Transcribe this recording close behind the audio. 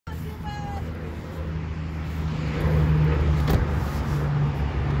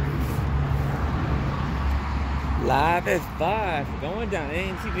Live at 5. Going down. It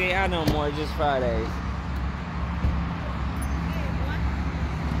ain't TGI out no more, just Fridays.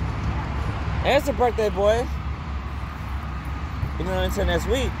 It's a birthday, boy. You know, until next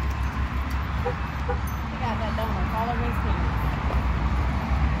week. You got that donut. Follow his fingers.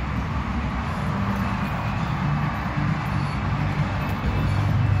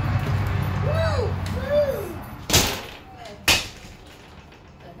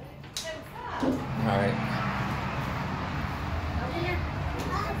 All right. You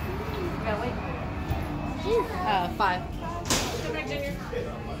gotta wait. 5. Come back, Junior.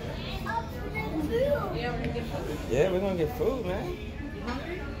 Yeah, we're gonna get food, man.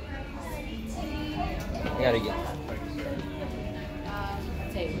 I gotta get.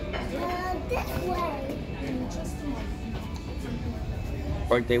 This way.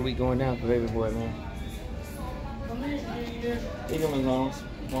 Birthday week going down for baby boy, man. He got my lungs.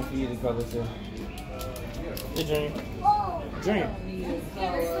 One for you to color too. Hey, Junior. Junior.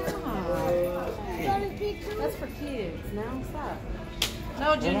 That's for kids. Now stop.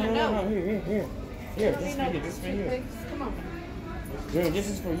 No, Junior, no. Here. Here, this for you. This for you. Come on. Junior, this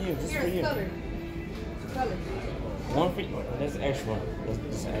is for you. This is for you. Color. Color. One for you. That's the extra one.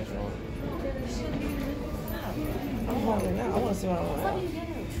 That's the extra one. I'm hungry now. I want to see what I want.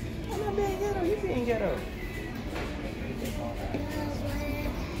 I'm not being ghetto. You being ghetto.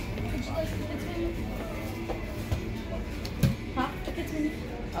 Huh?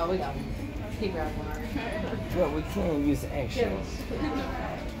 Oh, we got one. He grabbed one. Well, we can't use the extra one.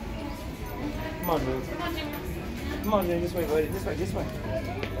 Come on, dude. Come on, dude. This way, buddy. This way. This way.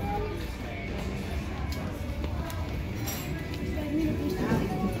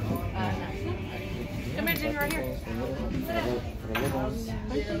 Come here, Junior, right here. Sit down.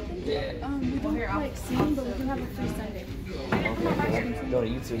 Yeah. We don't like sing, but we can have a free Sunday. Okay. Go to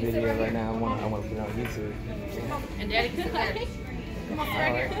YouTube video right now. I want to put it on YouTube. And Daddy can sit there. Come on,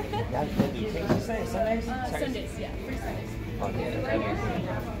 right here. Y'all do cake Sundays? Sundays, yeah, free Sundays. Oh, yeah.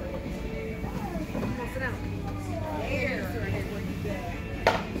 Come on, sit down.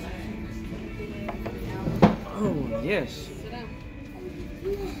 Oh, yes. Sit down.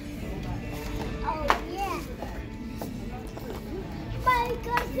 Oh, yeah. My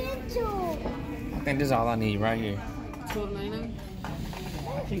cousin too. I think this is all I need right here. $12.99.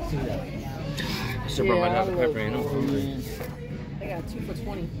 I should brought my Dr. Pepper in. I'm hungry. They got 2 for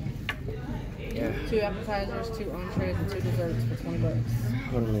 $20. Yeah. 2 appetizers, 2 entrees, and 2 desserts for $20.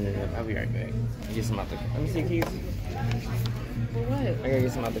 Hold on a minute. I'll be right back. Get some out the car. Let me see keys. For what? I gotta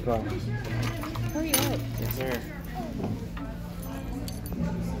get some out the car. Hurry up. Yes, sir.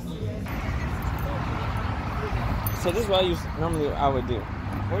 So this is what I would do.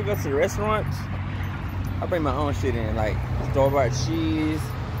 When we go to the restaurants, I bring my own shit in, like store-bought cheese,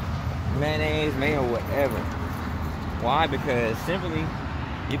 mayonnaise, mayo, whatever. Why? Because simply,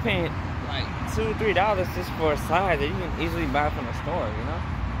 you're paying like $2 or $3 just for a side that you can easily buy from the store, you know?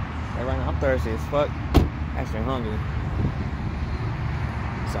 Like right now, I'm thirsty as fuck, actually hungry.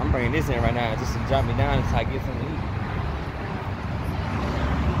 So I'm bringing this in right now just to drop me down until I get something to eat.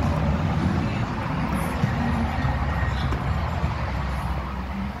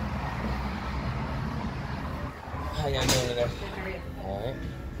 How y'all doing today? Alright.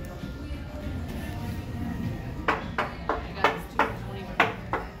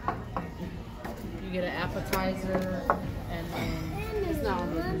 You get an appetizer, and then it's not on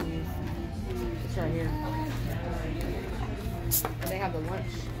the menu. It's right here. They have the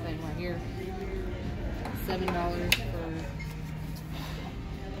lunch thing right here. $7 for.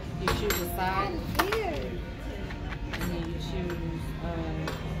 You choose a side, and then you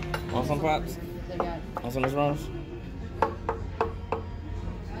choose. Want some pops? They got. Want some rolls?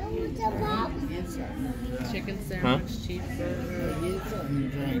 Chicken sandwich, cheeseburger.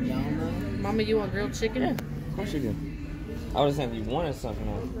 Mama, you want grilled chicken? Yeah, of course you do. I was saying if you wanted something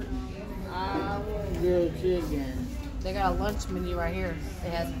else. I want grilled chicken. They got a lunch menu right here.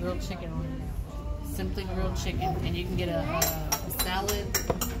 It has grilled chicken on it. Simply grilled chicken, and you can get a salad,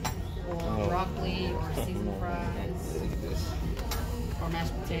 or broccoli, or seasoned fries, or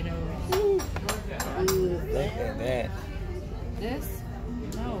mashed potatoes. Look at that. This?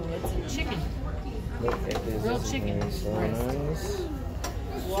 No, it's a chicken. Look at this. Grilled This is chicken. so nice.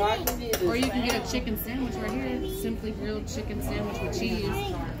 Or you can get a chicken sandwich right here. Simply grilled chicken sandwich with cheese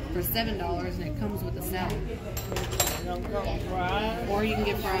for $7, and it comes with a salad. Or you can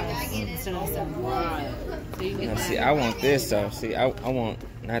get fries instead of salad. So you can Now, get see, I want this though. See, I want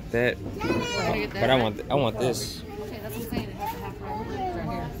not that, but I want this. Okay, that's what I'm saying. It has to have right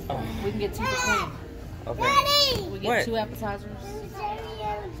here. Oh. We can get 2 for $20. Okay. We get What? 2 appetizers.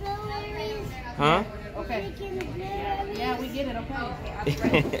 Huh? Okay. Okay. chicken blueberries. Yeah, we get it.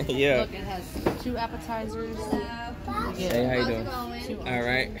 Okay. Yeah. Look, it has 2 appetizers. We Hey, how you get doing? 2 All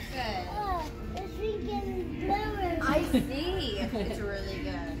right. Oh, it's chicken blueberries. I see. It's really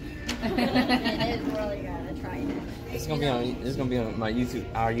good. It is really good. I tried it. It's gonna be on my YouTube,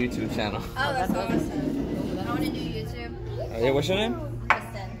 our YouTube channel. Oh, that's awesome. I want to do YouTube. Yeah, what's your name?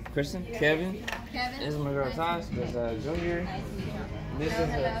 Kristen. Kristen? Kevin? Kevin. This is my girl Tosh. This is Junior. Nice to meet you. This Hello,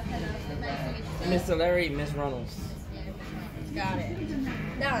 is hello, hello. Nice to meet you. Mr. Larry, Miss Reynolds. Got it.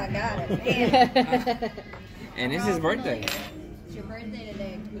 No, I got it. Man. And it's his birthday. It's your birthday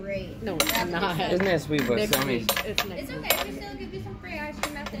today. Great. No, it's not. Isn't that sweet, but Next I mean, week. It's next It's week. okay. We still give you some free ice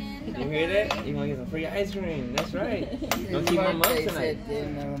cream at the end. you Don't hear that? worry. You're gonna get some free ice cream. That's right. Gonna His keep my mom birthday's tonight. at the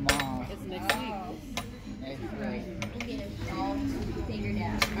end of the month. It's next week. Next week. We'll get it all figured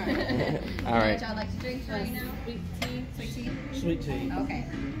out. All right. What y'all like to drink right now? Sweet tea. Sweet tea? Sweet tea. Okay.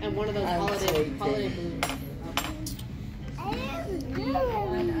 And one of those I'm holiday sweet holiday tea. blues. I have One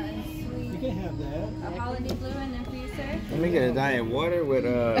blueberries. unsweet. You can have that. A holiday blue and then for you, sir? Let me get a diet water with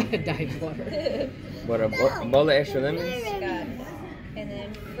Diet water. with a bowl of extra lemons. Got it. And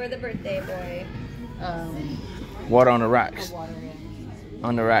then for the birthday boy, Water on the A rocks. water, yeah.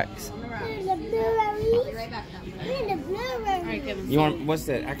 On the rocks. on the rock. Here's the I'll be blueberries. right back now. Here's the All right, blueberries. Kevin. You want what's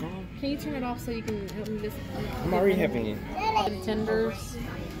that? Alcohol? Can you turn it off so you can help me listen? I'm already helping you. Chicken tenders,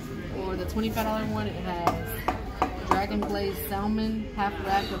 or the $25 one, it has dragon glazed salmon, half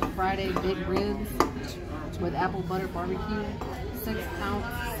rack of Friday big ribs with apple butter barbecue,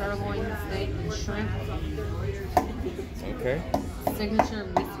 6-ounce sirloin steak and shrimp, Okay. signature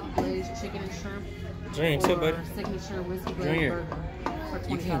whiskey glazed chicken and shrimp, Drink too, buddy. or signature whiskey glazed Junior. burger for $20.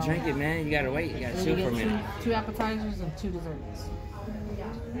 You can't drink it, man. You gotta wait. You gotta And chill you for a get minute. two appetizers and 2 desserts.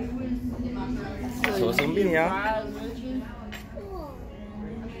 So it's gonna be, y'all.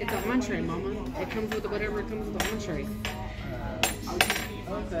 It's an entree, mama. It comes with whatever it comes with the entree.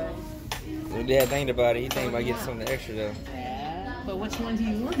 Okay. Well, Dad think about it. He think about getting something extra though. But which one do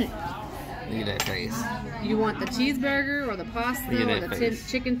you want? Look at that face. You want the cheeseburger or the pasta Look at or that the face.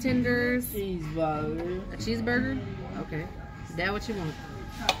 chicken tenders? Cheeseburger. A cheeseburger? Okay. Is that what you want?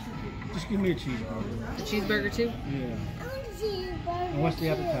 Just give me a cheeseburger. The cheeseburger too? Yeah. I want to see And what's the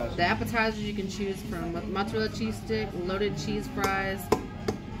appetizer? The appetizers you can choose from mozzarella cheese stick, loaded cheese fries,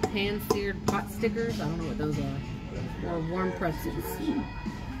 pan-seared pot stickers. I don't know what those are. Or warm pretzels. I'm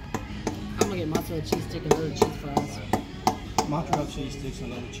gonna get mozzarella cheese stick and loaded cheese fries. Mozzarella cheese sticks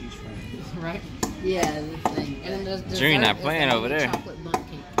and loaded cheese fries. Right? Yeah, this thing. And then there's Junior not dessert, playing is over the there. chocolate bundt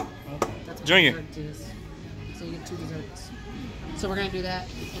cake. Okay. That's what Junior. dessert is. So you get 2 desserts. So we're gonna do that.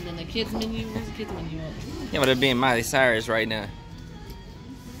 And then the kids menu, where's the kids menu at? Yeah, but it being Miley Cyrus right now.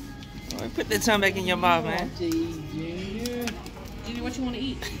 Put that tongue back in your mouth, man. Cheese, Junior. Junior, what you wanna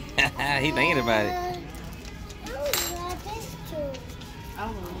eat? He thinking about it. I would like this too. I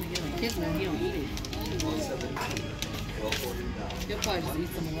don't know what to get him. Kids menu, he don't eat it. He'll probably just eat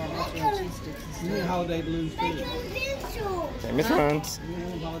some of our mozzarella cheese sticks. You need holiday blues too. Like this too. Hey, Miss Runs. You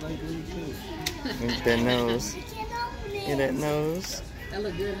need holiday blues too. Look at that nose. I can open Look it. at that nose. That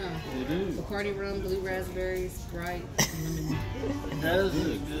look good, huh? They do. Bacardi rum, blue raspberries, Sprite, and lemon. Those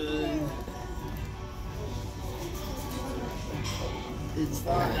look good. It's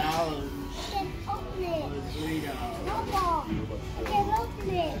 $4 I can open it. or $3. Papa, I can open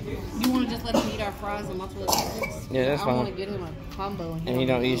it. You wanna just let him eat our fries and mozzarella cheese sticks? Yeah, that's I fine. wanna get him a combo. And he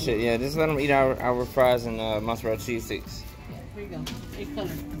don't eat shit. Yeah, just let him eat our fries and mozzarella cheese sticks. Yeah, here you go. Eat color.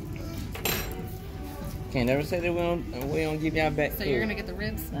 Can't never say that we don't give y'all back So you're food. gonna get the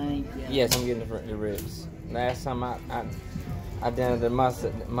ribs? Thank you. Yes, I'm getting the ribs. Last time I done the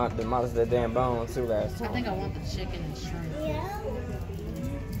mustard damn bone too last I time. think I want the chicken and shrimp. Yeah.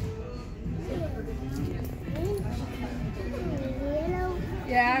 Yellow.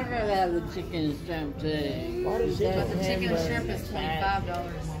 Yeah, I'd rather have the chicken and shrimp too. Why does But the chicken and shrimp is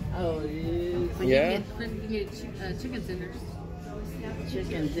 $25. Oh, yeah. But Yeah? you can get chicken tenders.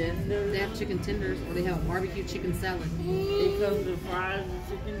 Chicken tenders. They have chicken tenders, or they have a barbecue chicken salad. It comes with fries and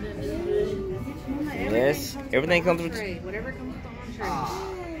chicken tenders. Yes, everything comes with. Entree, whatever comes with the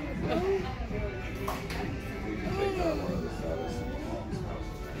entree.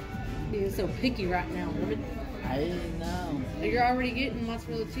 You're so picky right now, woman. I didn't know. You're already getting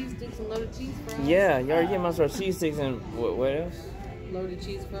mozzarella cheese sticks and loaded cheese fries. Yeah, you already get mozzarella cheese sticks and what else? Loaded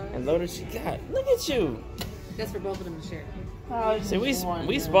cheese fries. And loaded cheese. God, look at you. That's for both of them to share. Oh, See, we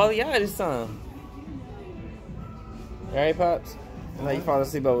just spoil y'all this time. All right, pops. I know you fall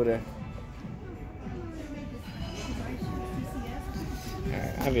asleep over there. All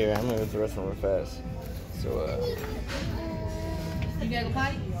right, I'll be right. I'm gonna go to the restaurant real fast. So You gotta go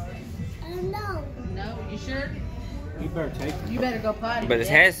potty? No. No. No, you sure? You better take it. You better go potty. But with his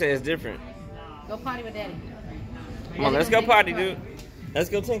Daddy. hat says different. Go potty with Daddy. Come on, let's go potty, dude. Let's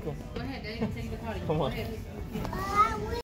go tinkle. Go ahead, Daddy. Take you to potty. Come on. Go ahead.